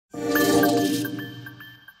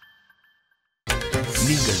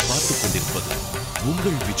நீங்கள் பார்த்துக் கொண்டிருப்பது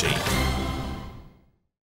உங்கள் விஜய்.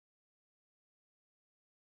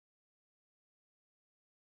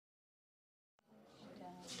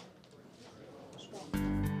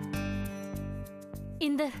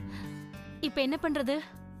 இந்தர், இப்ப என்ன பண்றது?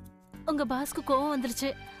 உங்க பாஸ்க்கு கோவம்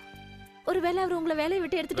வந்துருச்சு. ஒருவேளை அவர் உங்களை வேலையை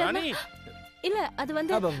விட்டு எடுத்துட்டாரு. இல்ல, அது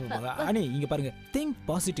வந்து அனி இங்க பாருங்க. Think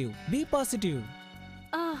positive, B positive.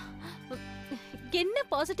 என்ன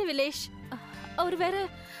பாசிட்டிவ் விலேஷ்? அவர் வேற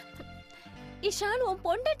இஷான் உன்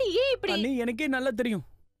பொண்டாட்டி ஏன் இப்படி? அண்ணி, எனக்கே நல்லா தெரியும்.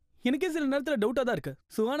 எனக்கே சில நேரத்துல டவுட்டா தான் இருக்கு.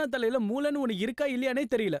 சுஹானா தலையில மூளைன்னு ஒண்ணு இருக்கா இல்லையானே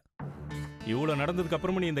தெரியல. இவ்வளவு நடந்ததுக்கு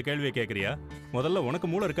அப்புறமா நீ இந்த கேள்வியை கேக்குறியா? முதல்ல உனக்கு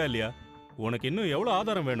மூளை இருக்கா இல்லையா? உனக்கு இன்னும் எவ்வளவு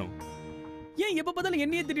ஆதாரம் வேணும்? ஏன் எப்ப பார்த்தாலும்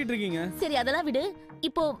என்னையே திட்டிட்டு இருக்கீங்க? சரி, அதெல்லாம் விடு.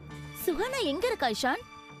 இப்போ சுஹானா எங்க இருக்கா இஷான்?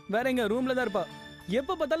 வேற எங்க? ரூம்ல தான் இருப்பா.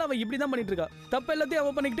 எப்ப பார்த்தாலும் அவ இப்படிதான் பண்ணிட்டு இருக்கா. தப்பு எல்லாத்தையும்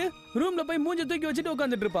அவ பண்ணிக்கிட்டு ரூம்ல போய் மூஞ்ச தூக்கி வச்சுட்டு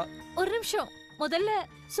உட்கார்ந்துட்டு இருப்பா. ஒரு நிமிஷம், முதல்ல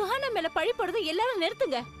சுஹானா மேல பழி போடுறத எல்லாரும்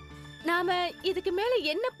நிறுத்துங்க. நாம இதுக்கு மேல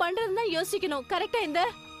என்ன பண்றதுன்னு யோசிக்கணும். கரெக்டா?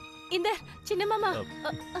 இந்த சின்ன மாமா.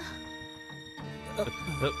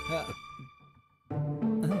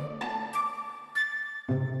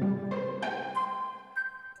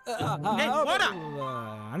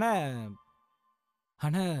 அண்ணா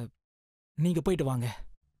அண்ணா, நீங்க போயிட்டு வாங்க.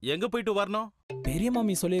 எங்க போயிட்டு வரணும்? பெரிய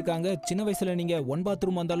மாமி சொல்லியிருக்காங்க, சின்ன வயசுல நீங்க 1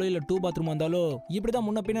 பாத்ரூம் வந்தாலோ இல்ல 2 பாத்ரூம் வந்தாலோ இப்படிதான்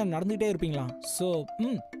முன்ன பின்ன நடந்துகிட்டே இருப்பீங்களா? சோ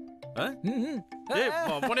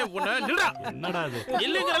என்னடா இது?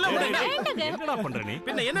 என்னடா பண்ற நீ?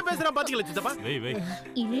 பின்ன என்ன பேசுறான் பாத்தீங்களா சித்தப்பா?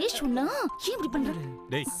 இதே சொன்னா ஏன் இப்படி பண்ற?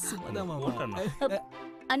 டேய்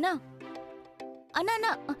அண்ணா அண்ணா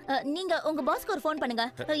அண்ணா, நீங்க உங்க பாஸ்க்கு ஒரு ஃபோன் பண்ணுங்க.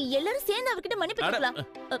 எல்லாரும் சேர்ந்து அவர்கிட்ட மன்னிப்பு கேட்கலாம்.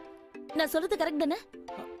 நான் சொல்றது கரெக்ட் தானே?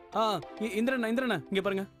 இந்திரண்ணா இங்க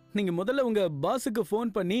பாருங்க. நீங்க முதல்ல உங்க பாஸுக்கு ஃபோன்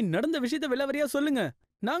பண்ணி நடந்த விஷயத்தை விலாவரியா சொல்லுங்க.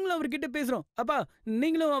 நாங்களும் அவர்கிட்ட பேசுறோம். அப்பா,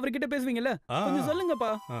 நீங்களும் அவர்கிட்ட பேசுவீங்கல்ல, கொஞ்சம் சொல்லுங்கப்பா.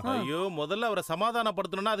 ஐயோ, முதல்ல அவரை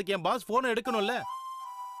சமாதானப்படுத்தணும்னா அதுக்கு என் பாஸ் போனை எடுக்கணும்ல.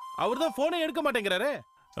 அவர்தான் போனை எடுக்க மாட்டேங்கிறாரு.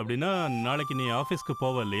 அப்படின்னா நாளைக்கு நீ ஆபீஸ்க்கு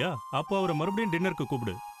போவ இல்லையா? அப்போ அவரை மறுபடியும் டின்னருக்கு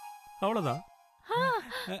கூப்பிடு. அவ்வளவுதான்.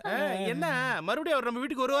 என்ன மறுபடியும் அவர் நம்ம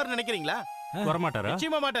வீட்டுக்கு வருவார்னு நினைக்கிறீங்களா? வரமாட்டாரா?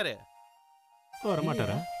 நிச்சயமா மாட்டாரு.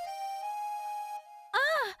 வரமாட்டாரா?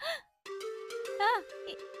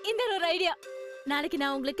 இந்த ஒரு ஐடியா. நாளைக்கு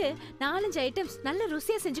நான் உங்களுக்கு 4-5 ஐட்டம்ஸ் நல்ல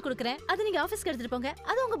ருசியா செஞ்சு கொடுக்கறேன். அது நீங்க ஆபீஸ்க்கு எடுத்துட்டு போங்க.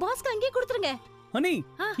 அது உங்க பாஸ்க்கு அங்கேயே கொடுத்துருங்க. அண்ணி,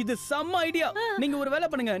 இது செம்ம ஐடியா. நீங்க ஒரு வேலை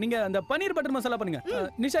பண்ணுங்க. நீங்க அந்த பன்னீர் பட்டர் மசாலா பண்ணுங்க.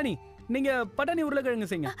 நிஷானி, நீங்க பட்டாணி உருளைக்கிழங்கு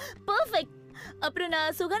செய்யுங்க. பெர்ஃபெக்ட். அப்புறம்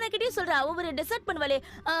நான் சுகானா கிட்டே சொல்றேன், அவ ஒரு டெசர்ட் பண்ணுவாளே,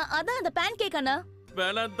 அதான் அந்த பேன் கேக். அண்ணா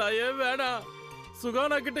வேணாம் தாயே, வேணாம்.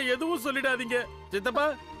 சுகானா கிட்ட எதுவும் சொல்லிடாதீங்க. சித்தப்பா,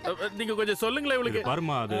 நீங்க கொஞ்சம் சொல்லுங்களேன் இவளுக்கு.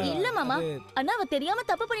 பாருமா, அது இல்ல மாமா. அண்ணா அவ தெரியாம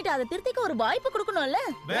தப்பு பண்ணிட்டா. அதை திருத்திக்க ஒரு வாய்ப்பு கொடுக்கணும்ல.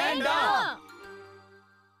 வேண்டாம்.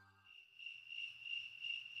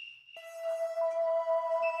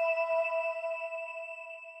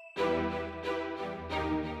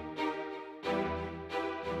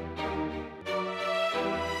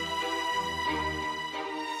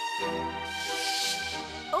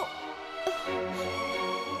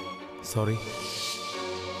 சாரி.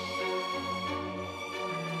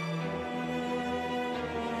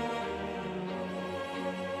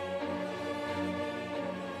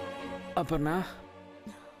 அப்பர்ணா,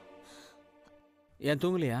 ஏன்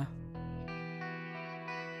தூங்கலையா?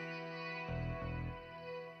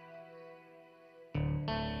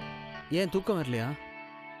 ஏன் தூக்கம் வரலையா?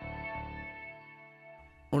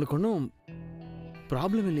 உனக்கு ஒன்றும்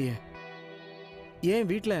ப்ராப்ளம் இல்லையே? ஏன்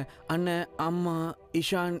வீட்டில் அண்ணன், அம்மா,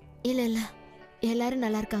 இஷான்? இல்ல இல்ல, எல்லாரும்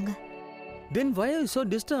நல்லா இருக்காங்க. தென் why are you so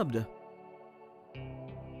disturbed?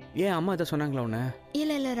 ஏன் அம்மா இதை சொன்னாங்களா உன்ன?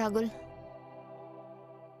 இல்ல இல்ல ராகுல்,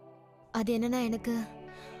 அது என்னன்னா எனக்கு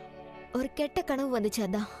ஒரு கெட்ட கனவு வந்துச்சு.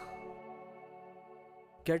 அதான்.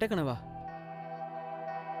 கெட்ட கனவா?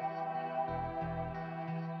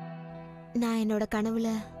 நான் என்னோட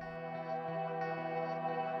கனவுல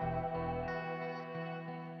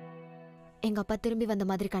எங்க அப்பா திரும்பி வந்த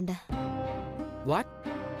மாதிரி கண்டேன். வாட்?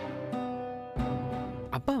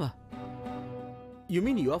 அப்பாவா? You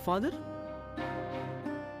mean your father?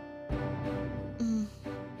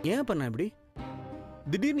 ஏன் பண்ண இப்படி?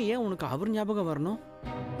 திடீர்னு ஏன் உனக்கு அவர் ஞாபகம் வரணும்?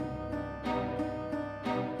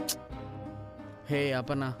 ஹே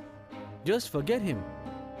அப்பனா, just forget him.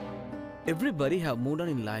 Everybody have moved on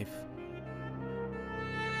in life.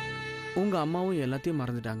 உங்க அம்மாவும் எல்லாத்தையும்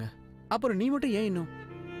மறந்துட்டாங்க. அப்புறம் நீ மட்டும் ஏன் இன்னும்?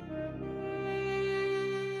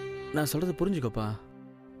 நான் சொல்றது புரிஞ்சுக்கப்பா.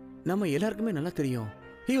 நம்ம எல்லாருக்குமே நல்லா தெரியும்,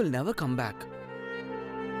 he will never come back.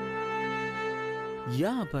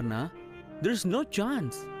 Yeah Aparna, there is no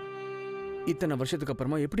chance. இத்தனை வருஷத்துக்கு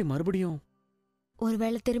அப்புறமா எப்படி மறுபடியும்?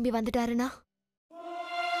 ஒருவேளை திரும்பி வந்துட்டாருனா?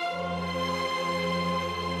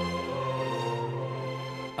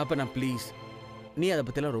 அப்பர்ணா ப்ளீஸ், நீ அதை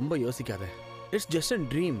பற்றிலாம் ரொம்ப யோசிக்காத. இட்ஸ் ஜஸ்ட் அ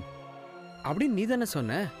ட்ரீம் அப்படின்னு நீ தானே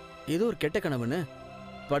சொன்ன. ஏதோ ஒரு கெட்ட கனவுன்னு.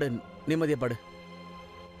 படு, நிம்மதியா படு.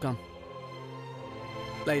 கம்,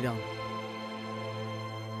 லை டவுன்.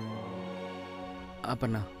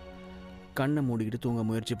 அப்பண்ணா, கண்ணை மூடிக்கிட்டு தூங்க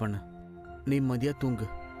முயற்சி பண்ணு. நிம்மதியா தூங்கு.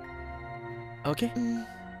 Okay,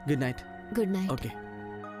 good night. Good night. Okay.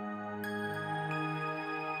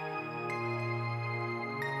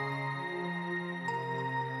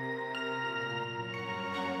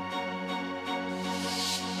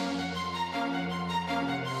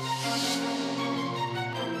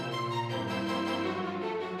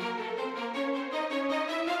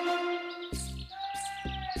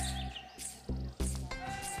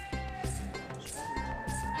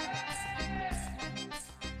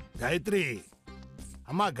 Gayatri,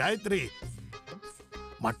 அம்மா காயத்ரி,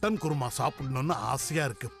 மட்டன் குருமா சாப்பிடணும்னு ஆசையா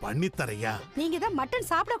இருக்கு, பண்ணி தரையா? நீங்க தான் மட்டன்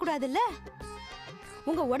சாப்பிட கூடாதுல்ல.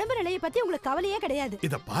 உங்க உடம்பு நிலையை பத்தி உங்களுக்கு கவலையே கிடையாது.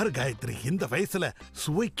 இத பாரு காயத்ரி, இந்த வயசுல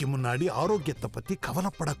சுவைக்கு முன்னாடி ஆரோக்கியத்தை பத்தி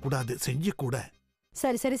கவலைப்படக்கூடாது. செஞ்சு கூட.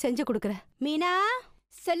 சரி சரி, செஞ்சு கொடுக்கறேன். மீனா,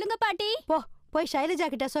 சொல்லுங்க பாட்டி. போய் ஷைலஜா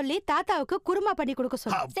கிட்ட சொல்லி தாத்தாவுக்கு குருமா பண்ணி கொடுக்க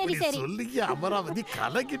சொல்லு. அப்படி சொல்லிய அமராவதி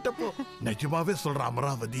கலகிட்டப்போ. நிஜமாவே சொல்ற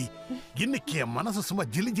அமராவதி, இன்னைக்கு என் மனசு சும்மா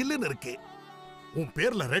ஜிலு ஜில்லுன்னு இருக்கு. உன்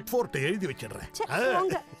பேர்ல ரெட் ஃபோர்ட் எழுதி வச்சிடுறேன்.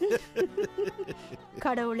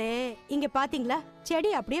 கடவுளே, இங்க பாத்தீங்களா,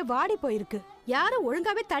 செடி அப்படியே வாடி போயிருக்கு. யாரும்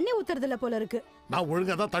ஒழுங்காவே தண்ணி ஊத்துறது இல்ல போல இருக்கு. நான்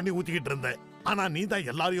ஒழுங்கா தான் தண்ணி ஊத்திக்கிட்டு இருந்தேன். ஆனா நீ தான்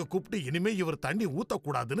எல்லாரையும் கூப்பிட்டு இனிமே இவர் தண்ணி ஊத்த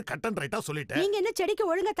கூடாதுன்னு கட் அண்ட் ரைட்டா சொல்லிட்டேன். நீங்க என்ன செடிக்கு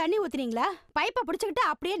ஒழுங்கா தண்ணி ஊத்துனீங்களா? பைப்பை பிடிச்சுக்கிட்டு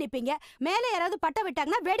அப்படியே நிப்பீங்க. மேல யாராவது பட்ட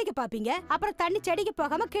விட்டாங்கன்னா வேடிக்கை பாப்பீங்க. அப்புறம் தண்ணி செடிக்கு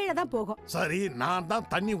போகாம கீழே தான் போகும். சரி, நான் தான்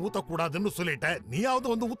தண்ணி ஊத்த கூடாதுன்னு சொல்லிட்டேன்.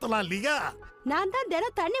 நீயாவது வந்து ஊத்தலாம் இல்லையா? நான் தான்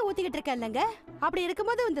தினம் தண்ணி ஊத்திக்கிட்டு இருக்கேன் இல்லங்க. அப்படி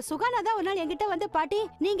இருக்கும்போது இந்த சுகானா தான் ஒரு நாள் என்கிட்ட வந்து, பாட்டி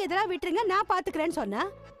நீங்க இதெல்லாம் விட்டுருங்க, நான் பாத்துக்கிறேன்னு சொன்னா.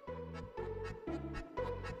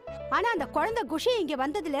 ஆனா அந்த குழந்தை குஷி இங்க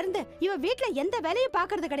வந்ததுல இருந்து இவ வீட்ல எந்த வேலையும்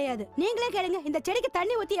பாக்குறது கிடையாது. நீங்களே கேளுங்க, இந்த செடிக்கு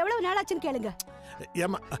தண்ணி ஊத்தி எவ்வளவு நாள் ஆச்சுன்னு கேளுங்க.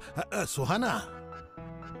 சுஹானா,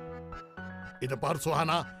 இத பாரு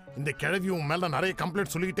சுஹானா, இந்த கிழவி உன் மேல நிறைய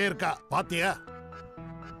கம்ப்ளைண்ட் சொல்லிக்கிட்டே இருக்கா, பாத்தியா?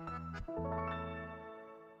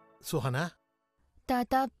 சுஹானா.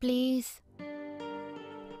 தாத்தா ப்ளீஸ்.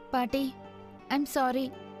 பாட்டி, ஐம் சாரி.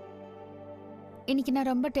 இன்னைக்கு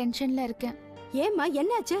நான் ரொம்ப டென்ஷன்ல இருக்கேன். ஏம்மா,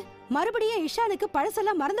 என்னாச்சு? மறுபடியும் இஷானுக்கு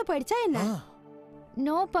பழசெல்லாம் மறந்து போயிடுச்சா என்ன?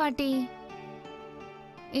 நோ பாட்டி,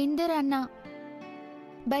 இந்தர் அண்ணா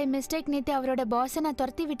பை மிஸ்டேக் நேத்து அவரோட பாஸை நான்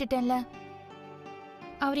துரத்தி விட்டுட்டேன்ல.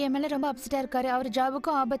 அவர் என் மேல ரொம்ப அப்செட்டா இருக்காரு. அவர்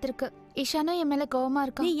ஜாபுக்கும் ஆபத்து இருக்கு. இஷானும் என் மேல கோவமா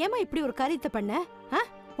இருக்கா. நீ ஏமா இப்படி ஒரு காரியத்தை பண்ண?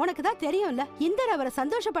 உனக்கு தான் தெரியும்ல, இந்தர் அவரை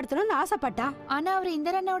சந்தோஷப்படுத்தணும்னு ஆசைப்பட்டான். ஆனா அவர்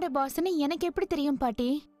இந்தர் அண்ணாவோட பாஸ்ன்னு எனக்கு எப்படி தெரியும்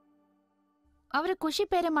பாட்டி? அவரு குஷி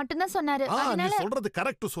பேரை மட்டும் தான் சொன்னாரு. நீ சொல்றது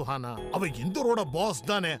கரெக்ட் சுஹானா. அவ இந்தரோட பாஸ்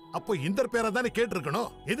தானே, அப்போ இந்தர் பேரை தானே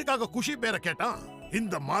கேட்டிருக்கணும். எதுக்காக குஷி பேரை கேட்டான்?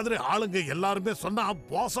 இந்த மாதிரி ஆளுங்க எல்லாருமே சொன்னா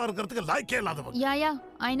பாஸா இருக்கிறதுக்கு லாய்க்கே இல்லாதவங்க. யா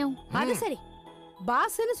ஐ நோ. அது சரி,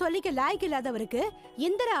 பாஸ்னு சொல்லிக்க லாய்க்கு இல்லாதவருக்கு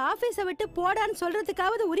இந்தர ஆபீஸ விட்டு போடான்னு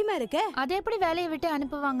சொல்றதுக்காவது உரிமை இருக்கு. அதை எப்படி வேலையை விட்டு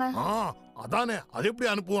அனுப்புவாங்க? அதானே, அது எப்படி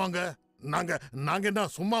அனுப்புவாங்க? நாங்க என்ன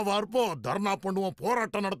சும்மாவா இருப்போம்? தர்ணா பண்ணுவோம்,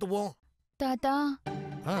 போராட்டம் நடத்துவோம். தாத்தா,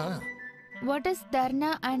 வாட் இஸ்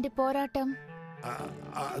தர்ணா அண்ட் போராட்டம்?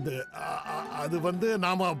 அது வந்து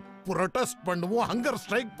நாம ப்ரொடெஸ்ட் பண்ணுவோம், ஹங்கர்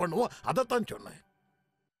ஸ்ட்ரைக் பண்ணுவோம், அதத்தான் சொன்னேன்.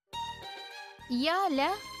 யால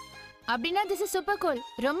அப்படினா திஸ் இஸ் சூப்பர் கூல்.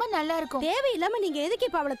 ரொம்ப நல்லா இருக்கும். தேவையில்லாம நீங்க எதுக்கு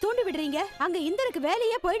இப்ப அவளை தூண்டி விடுறீங்க? அங்க இந்தருக்கு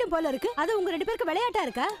வேலையே போய்டும் போல இருக்கு. அது உங்க ரெண்டு பேருக்கு விளையாட்டா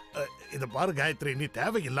இருக்கா? இத பாரு காயத்ரி, நீ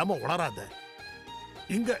தேவையில்லாம உளறாத.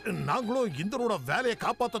 இங்க நாங்களும் இந்தரோட வேலையை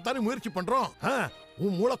காப்பாத்தத்தானே முயற்சி பண்றோம்.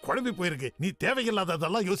 உன் மூளை குழம்பி போயிருக்கு. நீ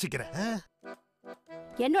தேவையில்லாததெல்லாம் யோசிக்கிற.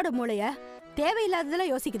 என்னோட மூளைய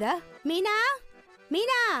தேவையில்லாததெல்லாம் யோசிக்குதா? மீனா,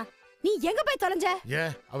 மீனா, நீ எங்க போய் தொலைஞ்ச?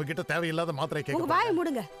 அவகிட்ட தேவையில்லாத மாத்திரை கேட்க. உங்க வாயை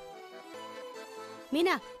மூடுங்க.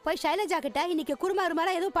 மீனா, போய் ஷைலஜா கிட்ட இன்னைக்கு குருமாறு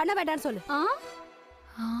மாதிரி எதுவும் பண்ண வேண்டாம்னு சொல்லு.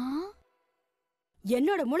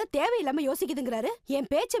 என்னோட மூளை தேவையில்லாம யோசிக்குதுங்கிறாரு. என்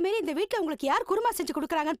பேச்ச மீறி இந்த வீட்டுல உங்களுக்கு யார் குருமா செஞ்சு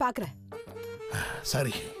கொடுக்கறாங்கன்னு பாக்குறேன்.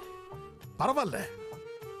 சரி, பரவாயில்ல,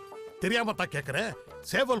 தெரியாம தான் கேக்குறேன்.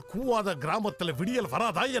 சேவல் கூவாத கிராமத்துல விடியல்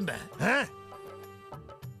வராதா என்ன?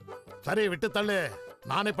 சரி, விட்டு தள்ளு,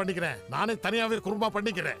 நானே பண்ணிக்கிறேன். நானே தனியாவே குருமா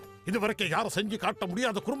பண்ணிக்கிறேன். இது வரைக்கும் யாரும் செஞ்சு காட்ட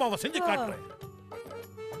முடியாத குருமாவை செஞ்சு காட்டுறேன்.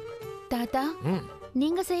 தாத்தா,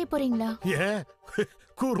 நீங்க செய்ய போறீங்களா?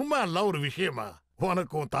 குருமா எல்லாம் ஒரு விஷயமா?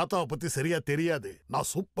 உனக்கும் தாத்தாவை பத்தி சரியா தெரியாது.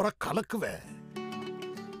 நான் சூப்பரா கலக்குவேன்.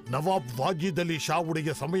 நவாப் வாஜித் அலி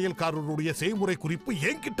ஷாவுடைய சமையல்காரருடைய செய்முறை குறிப்பு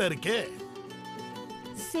என்கிட்ட இருக்கே.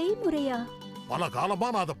 செய்முறையா? பல காலமா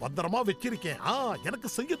நான் அதை பத்திரமா வச்சிருக்கேன். எனக்கு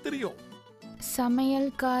செய்ய தெரியும்.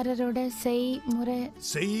 சமையல்காரரோட செய்முறை.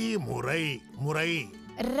 முறை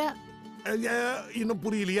இன்னும்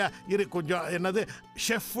புரியலையா? இரு கொஞ்சம். என்னது?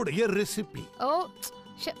 ஷெஃபுடைய ரெசிபி. ஓ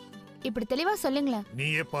இப்படி தெளிவா சொல்லுங்களேன்.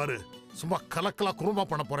 நீயே பாரு, சும்மா கலக்கலா குருமா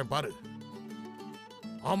பண்ண போறேன் பாரு.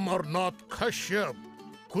 அமர்நாத் கஷ்யப்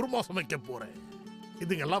குருமா சமைக்க போறேன்.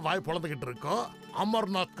 இதுங்கெல்லாம் வாய் பொளந்துகிட்டு இருக்கோம்.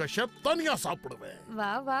 அமர்நாத் கஷ்யப் தனியா சாப்பிடுவேன்.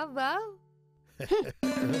 வா வா வா.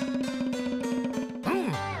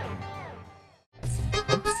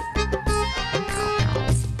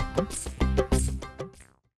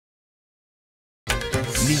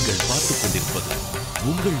 நீங்கள் பார்த்துக் கொண்டிருப்பது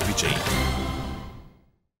உங்கள் விஜய்.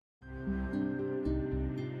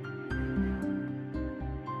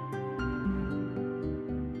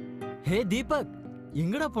 ஹே தீபக்,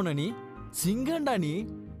 எங்கடா போன நீ? சிங்கண்டா நீ.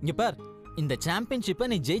 இங்க பார், இந்த சாம்பியன்ஷிப்பை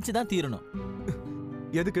நீ ஜெயிச்சு தான் தீரணும்.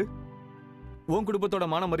 எதுக்கு? உன் குடும்பத்தோட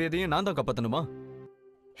மான மரியாதையும் நான் தான் காப்பாத்தணுமா?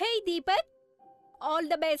 ஹே தீபக், ஆல்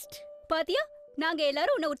தி பெஸ்ட். பாத்தியா, நாங்க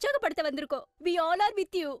எல்லாரும் உன்னை உற்சாகப்படுத்த வந்திருக்கோம். we all are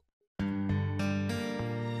with you.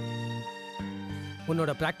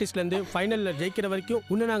 உன்னோட பிராக்டிஸ்ல இருந்து ஃபைனல்ல ஜெயிக்கிற வரைக்கும்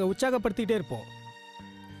உன்னை நாங்க உற்சாகப்படுத்திட்டே இருப்போம்.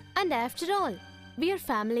 And after all, we are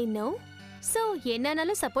family now. So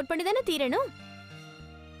என்னனாலும் சப்போர்ட் பண்ணி தானே தீரணும்.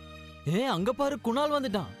 அங்க பாரு, குணால்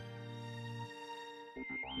வந்துட்டான்.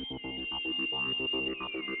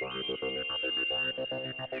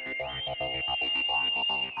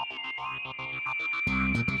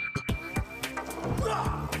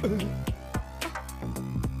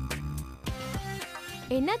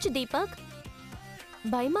 என்னாச்சு தீபக்?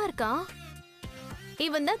 பயமா இருக்கா?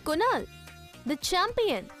 இவன் தான் குணால், தி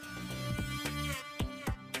சாம்பியன்.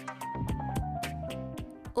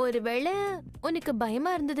 ஒருவேளை உனக்கு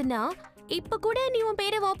பயமா இருந்ததுன்னா இப்ப கூட நீ உன்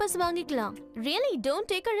பேரை வாபஸ் வாங்கிக்கலாம். Really don't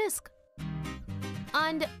take a risk.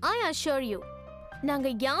 And I assure you, நாங்க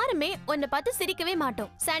யாருமே உன்னை பார்த்து சிரிக்கவே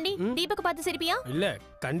மாட்டோம். சாண்டி, தீபக் பார்த்து சிரிப்பியா? இல்ல,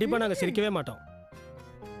 கண்டிப்பா நாங்க சிரிக்கவே மாட்டோம்.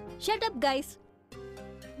 Shut up guys.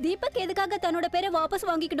 தீபக் எதுக்காக தன்னோட பேரை வாபஸ்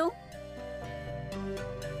வாங்கிக்கணும்?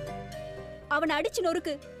 அவனை அடிச்சு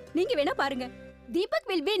நொறுக்கு. நீங்க வேணா பாருங்க. Deepak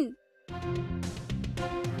will win.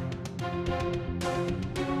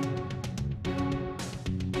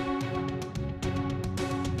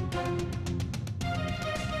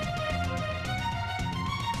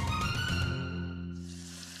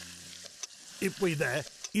 இப்போ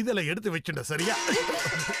இதெல்லாம் எடுத்து வச்சுட்ட சரியா?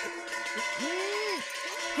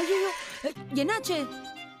 ஐயோ, என்னாச்சு?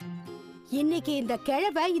 இன்னைக்கு இந்த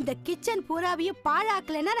கிழவை இந்த கிச்சன் பூராவையும்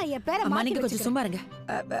பாழாக்கலன்னா நான் என் பேரை மாத்தி நீங்க கொஞ்சம் சும்மா இருங்க.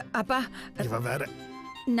 அப்பா, இவ வேற.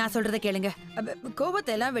 நான் சொல்றத கேளுங்க.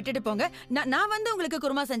 கோபத்தை எல்லாம் விட்டுட்டு போங்க. நான் வந்து உங்களுக்கு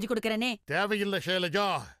குருமா செஞ்சு கொடுக்கறேனே. தேவையில்லை ஷைலஜா,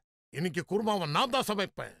 இன்னைக்கு குருமாவை நான் தான்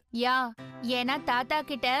சமைப்பேன். யா, ஏன்னா தாத்தா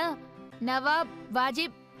கிட்ட நவாப்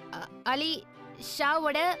வாஜிப் அலி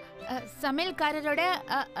ஷாவோட சமையல்காரரோட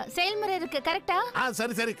செயல்முறை இருக்கு. கரெக்டா?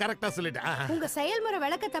 சரி சரி, கரெக்டா சொல்லிட்டேன். உங்க செயல்முறை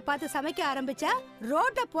விளக்கத்தை பார்த்து சமைக்க ஆரம்பிச்சா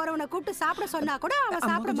ரோட்ல போறவனை கூப்பிட்டு சாப்பிட சொன்னா கூட அவன்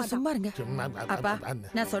சாப்பிட மாட்டான். சும்மா இருங்க. அப்பா,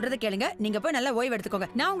 நான் சொல்றத கேளுங்க. நீங்க போய் நல்லா ஓய்வு எடுத்துக்கோங்க.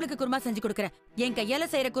 நான் உங்களுக்கு குருமா செஞ்சு கொடுக்கறேன். என் கையால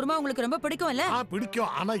செய்யற குருமா உங்களுக்கு ரொம்ப பிடிக்கும்ல?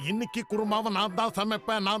 பிடிக்கும். ஆனா இன்னைக்கு குருமாவை நான் தான்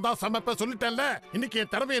சமைப்பேன் சொல்லிட்டேன்ல. இன்னைக்கு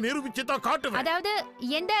என் திறமையை நிரூபிச்சு தான் காட்டுவேன். அதாவது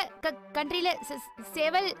எந்த கண்ட்ரில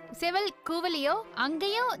செவல் கூவலியோ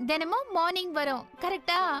அங்கேயும் தினமும் மார்னிங் வரும்.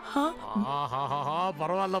 கரெக்டா?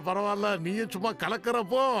 பரவாயில்ல, நீயும் சும்மா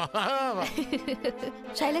கலக்கறப்போ.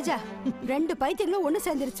 ஷைலஜா, ரெண்டு பைத்தியங்களும் ஒண்ணு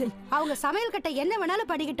சேர்ந்துருச்சு. அவங்க சமையல் கட்ட என்ன வேணாலும்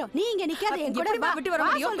படிக்கட்டும். நீ இங்க நிக்காத, என் கூட விட்டு வர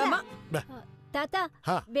முடியும்? தாத்தா,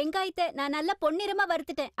 வெங்காயத்தை நான் நல்லா பொன்னிறமா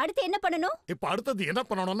வறுத்துட்டேன். அடுத்து என்ன பண்ணணும்? இப்ப அடுத்தது என்ன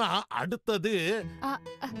பண்ணணும்னா,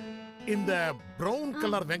 இந்த பிரவுன்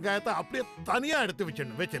கலர் வெங்காயத்தை அப்படியே தனியா எடுத்து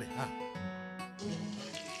வச்சிரு.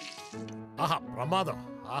 ஆஹா, பிரமாதம்.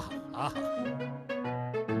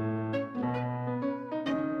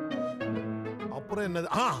 அப்புறம் என்னது?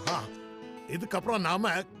 இதுக்கப்புறம்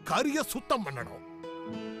நாம கறிய சுத்தம் பண்ணணும்.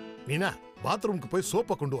 மீனா, பாத்ரூமுக்கு போய்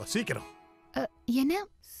சோப்பை கொண்டு வா சீக்கிரம். என்ன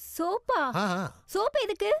சோப்பா? சோப்பு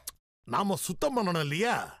எதுக்கு? நாம சுத்தம் பண்ணணும்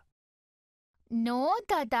இல்லையா? நோ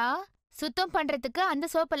தாத்தா, சுத்தம் பண்றதுக்கு அந்த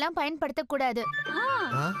சோப்பெல்லாம் பயன்படுத்த கூடாது.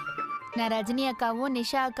 நான் ரஜினி அக்காவும்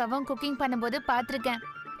நிஷா அக்காவும் குக்கிங் பண்ணும்போது பாத்திருக்கேன்.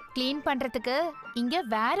 கிளீன் பண்றதுக்கு இங்க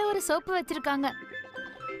வேற ஒரு சோப்பு வச்சிருக்காங்க.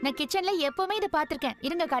 நான் கிச்சன்ல எப்பவுமே இத பாத்திருக்கேன்.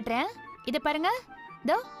 இருங்க காட்டுறேன். இத பாருங்க.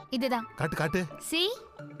 தோ இதுதான். காட்டு. சி.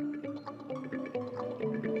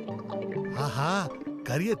 ஆஹா,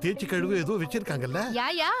 கறிய தேய்ச்சி கழுவு ஏதோ வச்சிருக்காங்கல்ல?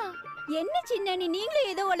 யா. என்ன சின்ன நீங்களும்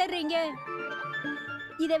ஏதோ வளர்றீங்க.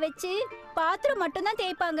 இத வச்சு பாத்திரம் மட்டும் தான்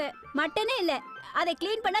தேய்ப்பாங்க, மட்டனே இல்ல. அதை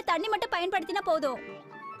கிளீன் பண்ண தண்ணி மட்டும் பயன்படுத்தினா போதும்.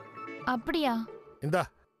 அப்படியா? இந்தா.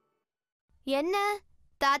 என்ன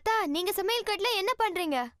தாத்தா, நீங்க சமையல் கட்டுல என்ன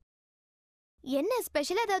பண்றீங்க? என்ன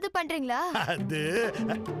ஸ்பெஷல் ஏதாவது பண்றீங்களா? அது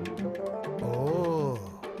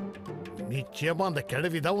நிச்சயமா அந்த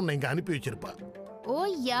கிழவிதான் உன்னை இங்க அனுப்பி வச்சிருப்பா. ஓ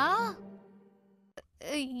யா,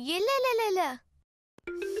 இல்ல இல்ல இல்ல இல்ல.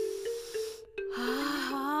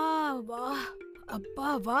 வா அப்பா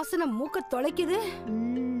வாசனை மூக்க தொலைக்குது.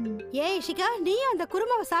 ஏய் இஷிகா, நீ அந்த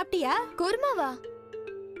குருமாவை சாப்பிட்டியா? குருமாவா?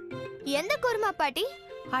 எந்த குருமா பாட்டி?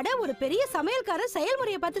 அட, ஒரு பெரிய சமையல்காரர்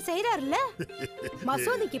செயல்முறையை பார்த்து செய்யறாருல்ல.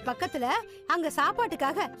 மசூதிக்கு பக்கத்துல அங்க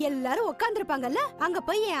சாப்பாட்டுக்காக எல்லாரும் உட்கார்ந்துருப்பாங்கல்ல, அங்க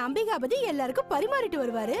போய் என் அம்பிகாபதி எல்லாருக்கும் பரிமாறிட்டு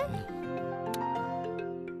வருவாரு.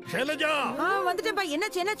 ஷைலஜா வந்துட்டேன்பா.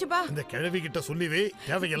 என்னாச்சுப்பா? இந்த கிழவி கிட்ட சொல்லிவே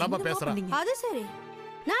தேவையில்லாம பேசுறான். அது சரி,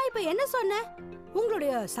 நான் இப்ப என்ன சொன்னேன்?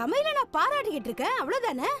 உங்களுடைய சமையலை நான் பாராட்டிக்கிட்டு இருக்கேன்,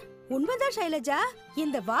 அவ்வளவுதானே? உண்மைதான் ஷைலஜா,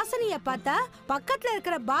 இந்த வாசனைய பார்த்தா பக்கத்துல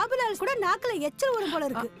இருக்கிற பாபுலால் கூட நாக்குல எச்சல் வரும் போல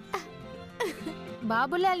இருக்கு.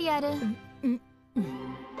 பாபுலால் யாரு?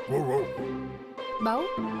 பாவு,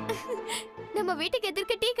 நம்ம வீட்டுக்கு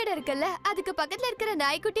எதிர்க்க டீ கடை இருக்குல்ல, அதுக்கு பக்கத்துல இருக்கிற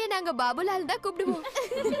நாய்க்குட்டியை நாங்க பாபுலால் தான் கூப்பிடுவோம்.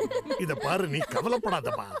 இத பாரு, நீ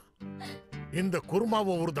கவலைப்படாதம்மா. இந்த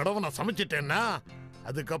குருமாவை ஒரு தடவை நான் சமைச்சிட்டேன்னா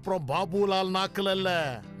அதுக்கப்புறம் பாபுலால் நாக்குல இல்ல,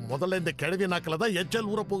 முதல்ல இந்த கிழவி நாக்குல தான் எச்சல்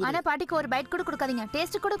ஊற போகுது. ஆனா பாட்டிக்கு ஒரு பைட் கூட கொடுக்காதீங்க,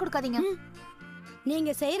 டேஸ்ட் கூட கொடுக்காதீங்க.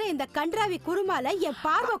 நீங்க செய்யற இந்த கன்றாவி குருமால என்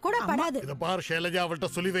பார்வை கூட படாது. இத பாரு ஷைலஜா, அவள்கிட்ட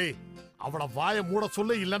சொல்லிவே, அவள வாயை மூட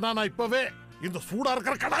சொல்லு, இல்லன்னா நான் இப்பவே இந்த சூடா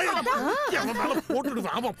இருக்கிற கடாயை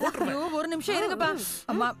போட்டுடுவேன். ஆமா, போட்டுடுவேன். ஒரு நிமிஷம் இருங்கப்பா.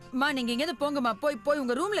 அம்மா நீங்க எங்க போங்கம்மா, போய்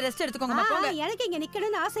உங்க ரூம்ல ரெஸ்ட் எடுத்துக்கோங்கம்மா. போங்க. எனக்கு இங்க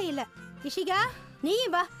நிக்கணும்னு ஆசை இல்ல. இஷிகா, நீ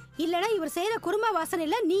வா, இல்லனா இவர் செய்யற குருமா வாசனை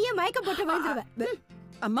இல்ல, நீயே மயக்கம் போட்டு விழுந்துருவ.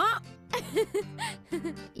 அம்மா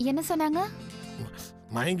என்ன சொன்னாங்க?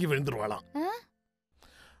 மயங்கி விழுந்துருவாளாம்.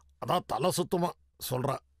 அதான் தலை சுத்தமா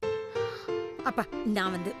சொல்றா. அப்பா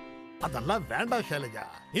நான் வந்து அதெல்லாம் வேண்டாம் ஷைலஜா,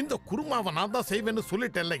 இந்த குருமாவை நான் தான் செய்வேன்னு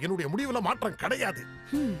சொல்லிட்டேன்ல, என்னுடைய முடிவுல மாற்றம் கிடையாது.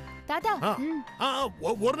 தாத்தா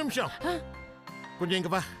ஒரு நிமிஷம், கொஞ்சம்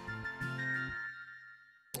இங்க வா.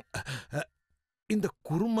 இந்த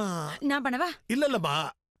குருமா நான் பண்ணவா? இல்லம்மா,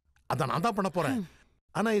 அத நான் தான் பண்ண போறேன்.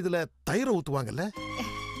 ஆனா இதுல தயிரை ஊத்துவாங்கல்ல.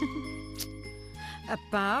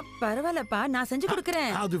 அப்பா பரவாயில்லப்பா, நான் செஞ்சு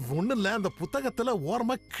கொடுக்கறேன். அது ஒண்ணு இல்ல, அந்த புத்தகத்துல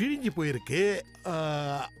ஓரமா கிழிஞ்சு போயிருக்கு,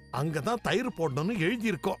 அங்கதான் தயிர் போடணும்னு எழுதி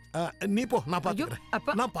இருக்கோம். நீ போ, நான்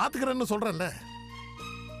பாத்துக்கிறேன். நான் பாத்துக்கிறேன்னு சொல்றேன்ல.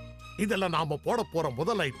 இதெல்லாம் நாம போட போற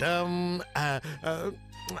முதல் ஐட்டம்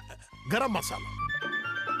கரம் மசாலா.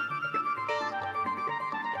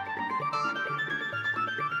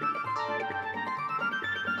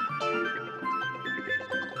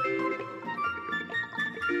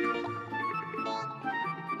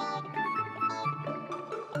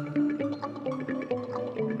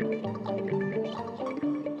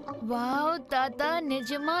 வாவ் தாத்தா,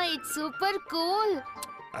 நிஜமா இட்ஸ் சூப்பர் கூல்.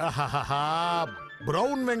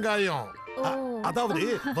 பிரவுன் வெங்காயம், அதாவது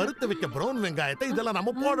வறுத்து வைக்க பிரவுன் வெங்காயத்தை இதெல்லாம்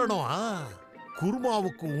நம்ம போடணும்.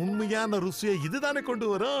 குருமாவுக்கு உண்மையான ருசியை இதுதானே கொண்டு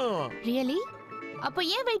வரும். ரியலி? அப்ப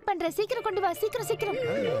ஏன் வெயிட் பண்ற? சீக்கிரம் கொண்டு வா, சீக்கிரம் சீக்கிரம்.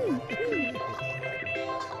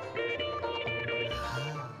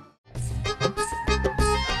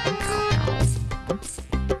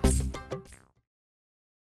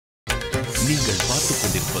 நீங்கள் பார்த்துக்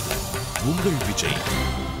கொண்டிருப்பது உங்கள் விஜய்.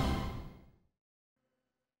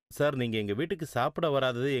 சார், நீங்க எங்க வீட்டுக்கு சாப்பிட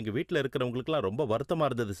வராதது எங்க வீட்டில் இருக்கிறவங்களுக்குலாம் ரொம்ப வருத்தமா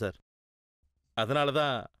இருந்தது சார். அதனால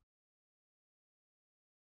தான்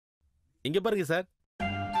இங்க பாருங்க சார்.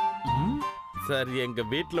 சார், எங்க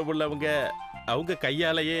வீட்டில் உள்ளவங்க அவங்க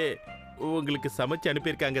கையாலேயே உங்களுக்கு சமைச்சு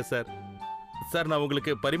அனுப்பியிருக்காங்க சார். சார், நான்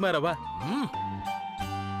உங்களுக்கு பரிமாறவா?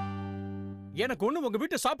 எனக்கு ஒண்ணு உங்க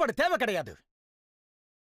வீட்டு சாப்பாடு தேவை கிடையாது.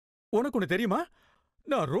 உனக்கு ஒண்ணு தெரியுமா,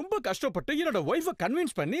 நான் ரொம்ப கஷ்டப்பட்டு என்னோட ஒய்ஃபை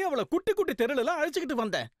கன்வின்ஸ் பண்ணி அவளை குட்டி குட்டி தெருளெல்லாம் அழைச்சிக்கிட்டு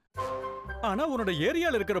வந்தேன். ஆனா உன்னோட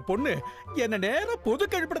ஏரியால இருக்கிற பொண்ணு என்ன நேரம் பொது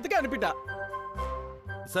கழிப்பிடத்துக்கு அனுப்பிட்டா.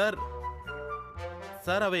 சார்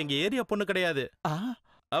சார், அவ எங்க ஏரியா பொண்ணு கிடையாது,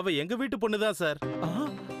 அவ எங்க வீட்டு பொண்ணுதான் சார்.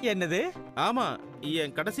 என்னது? ஆமா,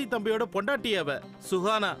 என் கடைசி தம்பியோட பொண்டாட்டி அவ,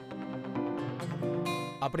 சுஹானா.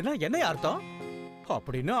 அப்படின்னா என்ன அர்த்தம்?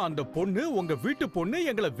 அப்படின்னா அந்த பொண்ணு உங்க வீட்டு பொண்ணு,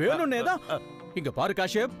 எங்களை வேணும்னே தான். இங்க பாரு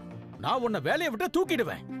காஷிப், நான் உன்னை வேலையை விட்டு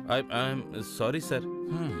தூக்கிடுவேன். Sorry sir.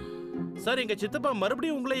 சார், எங்க சித்தப்பா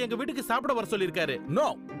மறுபடியும் உங்களை எங்க வீட்டுக்கு சாப்பிட வர சொல்லிருக்காரு. No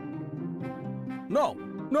no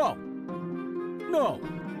no no.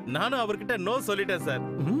 நானும் அவர்கிட்ட நோ சொல்லிட்டேன் சார்.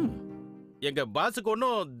 எங்க பாஸுக்கு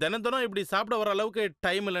ஒன்னும் தினம் இப்படி சாப்பிட வர அளவுக்கு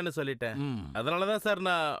டைம் இல்லைன்னு சொல்லிட்டேன். அதனாலதான் சார்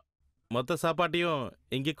நான் மொத்த சாப்பாட்டையும்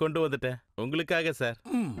இங்க கொண்டு வந்துட்டேன் உங்களுக்காக சார்.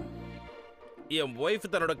 என்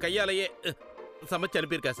ஒய்ஃப் தன்னோட கையாலேயே சமைச்சு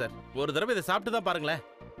அனுப்பியிருக்கா சார். ஒரு தடவை இதை சாப்பிட்டு தான் பாருங்களேன்.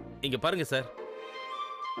 இங்க பாருங்க சார்.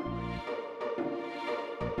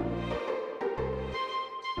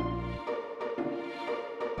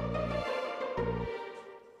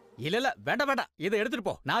 இல்ல வேண்டாம், இதை எடுத்துட்டு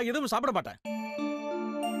போ. நான் எதுவும் சாப்பிட மாட்டேன்.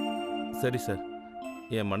 சரி சார்.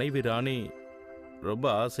 என் மனைவி ராணி ரொம்ப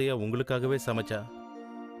ஆசையா உங்களுக்காகவே சமைச்சா.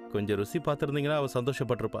 கொஞ்சம் ருசி பார்த்துருந்தீங்கன்னா அவ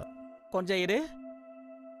சந்தோஷப்பட்டிருப்பா. கொஞ்சம் இரு.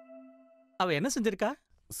 அவ என்ன செஞ்சிருக்கா?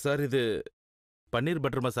 சார் இது பன்னீர்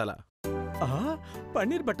பட்டர் மசாலா.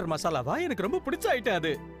 பன்னீர் பட்டர் மசாலாவா? எனக்கு ரொம்ப பிடிச்ச ஐட்டம்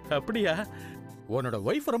அது. அப்படியா? உன்னோட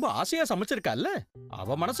ஒய்ஃப் ரொம்ப ஆசையா சமைச்சிருக்கால்ல,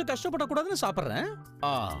 அவ மனசு கஷ்டப்படக்கூடாதுன்னு சாப்பிடுறேன்.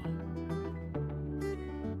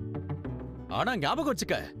 ஆனா ஞாபகம்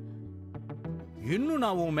வச்சுக்க, இன்னும்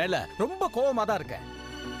நான் உன் மேல ரொம்ப கோவமா தான் இருக்கேன்.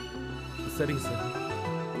 சரிங்க சார்.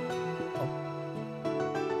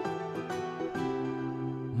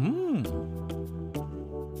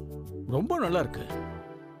 ரொம்ப நல்லா இருக்கு.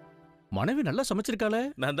 மனைவி நல்லா சமைச்சிருக்காளே.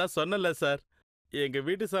 நான் தான் சொன்னல சார், எங்க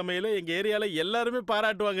வீட்டு சமையல எங்க ஏரியால எல்லாருமே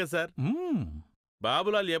பாராட்டுவாங்க சார்.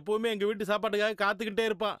 பாபுலால் எப்பவுமே எங்க வீட்டு சாப்பாட்டுக்காக காத்துக்கிட்டே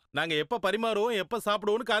இருப்பான். நாங்க எப்ப பரிமாறுவோம் எப்ப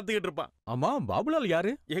சாப்பிடுவோம்னு காத்துக்கிட்டு இருப்பான். ஆமா, பாபுலால்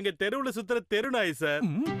யாரு? எங்க தெருவுல சுத்துற தெருநாய் சார்.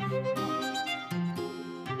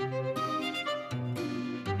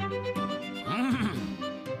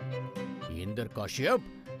 இந்தர் காஷ்யப்,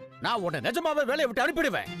 நான் உன்னை நிஜமாவே வேலையை விட்டு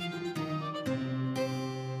அனுப்பிடுவேன்.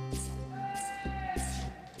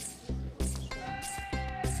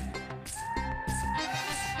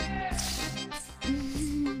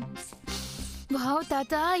 வாவ்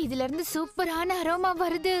தாத்தா, இதுல இருந்து சூப்பரான அரோமா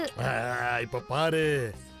வருது. இப்ப பாரு,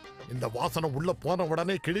 இந்த வாசனை உள்ள போன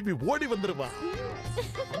உடனே கிளம்பி ஓடி வந்துருவா.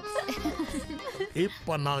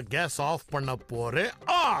 இப்ப நான் கேஸ் ஆஃப் பண்ண போறேன்.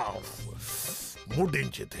 ஆஃப்.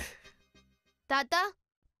 முடிஞ்சது. தாத்தா,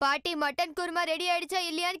 பாட்டி மட்டன் குருமா ரெடி ஆயிடுச்சா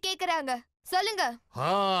இல்லையான்னு கேக்குறாங்க, சொல்லுங்க.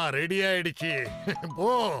 ரெடி ஆயிடுச்சு.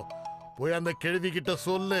 போய் அந்த கேள்வி கிட்ட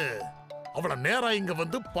சொல்லு. அவள நேரா இங்க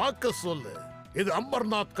வந்து பார்க்க சொல்லு. இது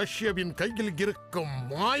அமர்நாத் கஷ்யபின் கையில் இருக்கும்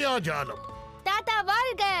மாயாஜாலம். தாத்தா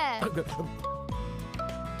வாழ்க.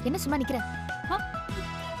 என்ன சும்மா நிக்கிற?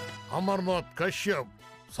 அமர்நாத் கஷ்யப்,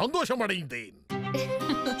 சந்தோஷம் அடைந்தேன்.